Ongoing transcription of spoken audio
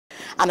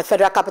And the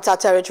Federal Capital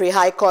Territory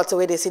High Court,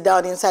 where they sit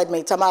down inside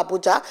Maitama,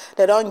 Abuja,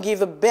 they don't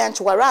give a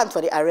bench warrant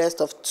for the arrest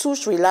of 2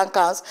 Sri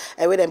Lankans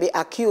and where they be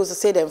accused,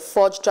 say them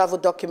forged travel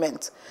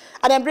documents.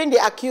 And then bring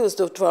the accused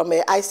from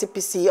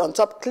ICPC on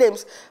top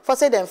claims for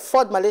say them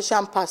forged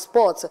Malaysian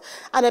passports.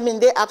 And I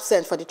mean they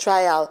absent for the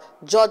trial.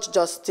 Judge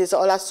Justice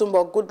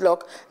Olasumbo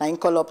Goodluck and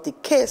call up the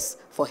case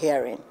for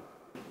hearing.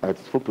 I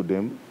spoke to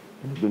them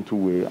in 2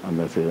 ways,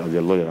 and as a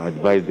lawyer, I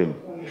advised them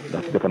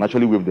that they can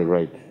actually waive the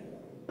right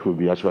to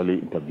be actually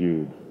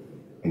interviewed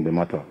in the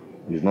matter.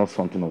 It's not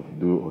something of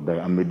do or die,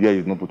 and media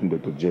is not putting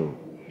them to jail.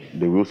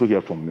 They will also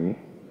hear from me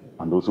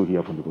and also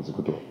hear from the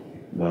prosecutor.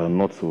 They are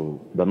not so,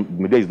 the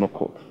media is not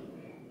caught.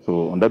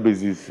 So on that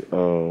basis,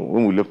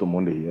 when we left on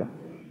Monday here,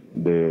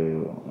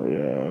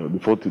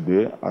 before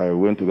today, I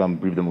went to go and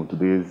brief them on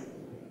today's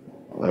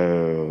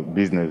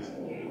business.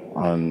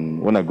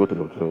 And when I got to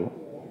the hotel,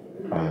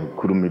 I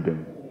couldn't meet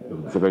them. It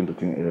was several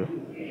entertaining air.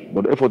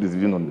 But the effort is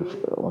being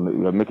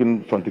we are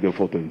making frantic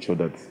effort to ensure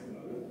that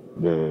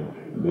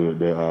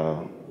they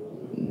are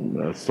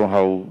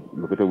somehow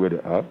located where they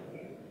are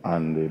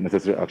and the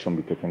necessary action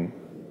be taken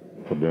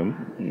for them.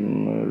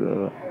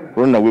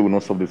 Running away will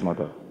not solve this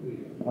matter.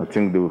 I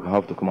think they will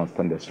have to come and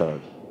stand their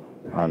charge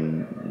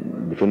and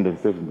defend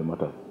themselves in the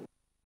matter.